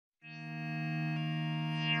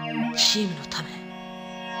チームのため、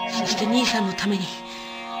そして兄さんのために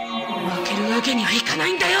負けるわけにはいかな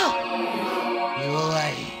いんだよ。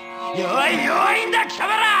弱いんだ貴様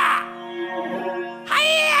ら。はい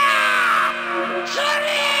やー、それ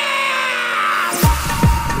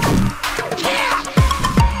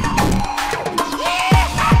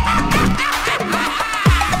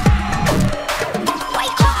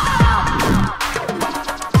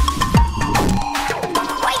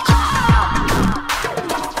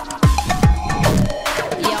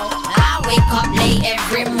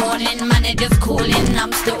Managers calling,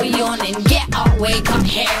 I'm still yawning. Get up, wake up,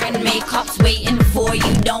 hair and makeup's waiting for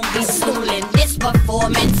you. Don't be stalling. This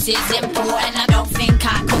performance is important. I don't think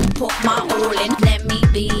I can put my all in. Let me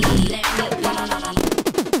be.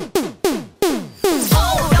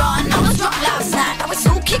 Hold on, I was drunk last night. Now it's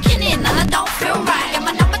all kicking in and I don't feel right. Get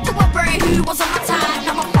my number to a bro who was on my time.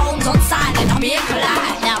 Now my phone's on silent, I'm being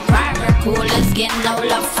polite. Now private callers get no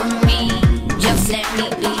love from me. Just let me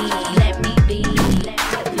be.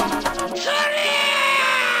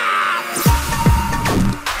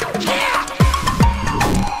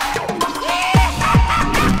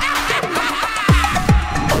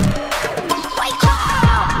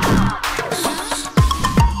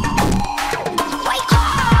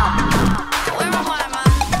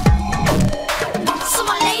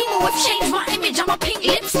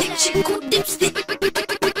 Chick called dipstick,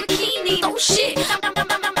 bikini, oh shit,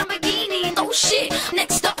 Lamborghini, oh shit.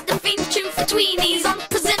 Next up, the theme tune for tweenies. I'm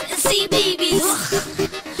presenting CBeebies.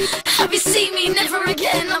 Have you seen me? Never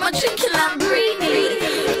again. I'm a drinking Lamborghini.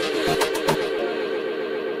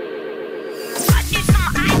 I do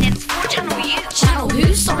some idents for Channel U. Channel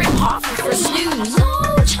who? Sorry, I'm halfway for a snooze.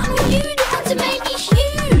 Oh, Channel U, the ones that made me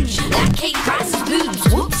huge. That cake price is boobs.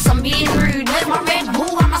 Whoops, I'm being rude. Where's my Red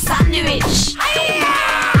Bull and my sandwich?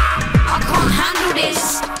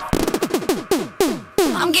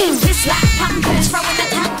 I'm getting pissed like Pampers, throwing a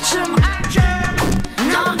tantrum.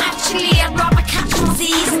 No, actually, I'd rather catch my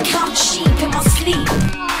Z's and count sheep in my sleep.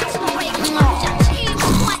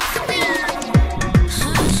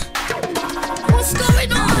 What's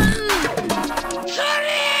going on?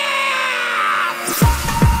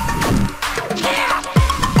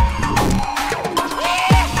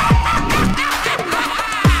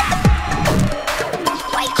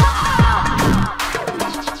 Wake up!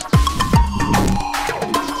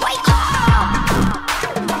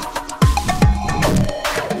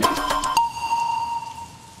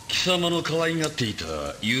 貴様の可愛がっていた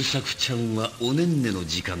優作ちゃんはおねんねの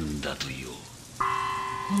時間だとよ。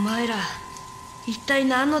お前ら一体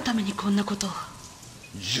何のためにこんなことを。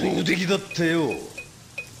上出来だってよ。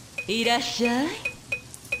いらっしゃい。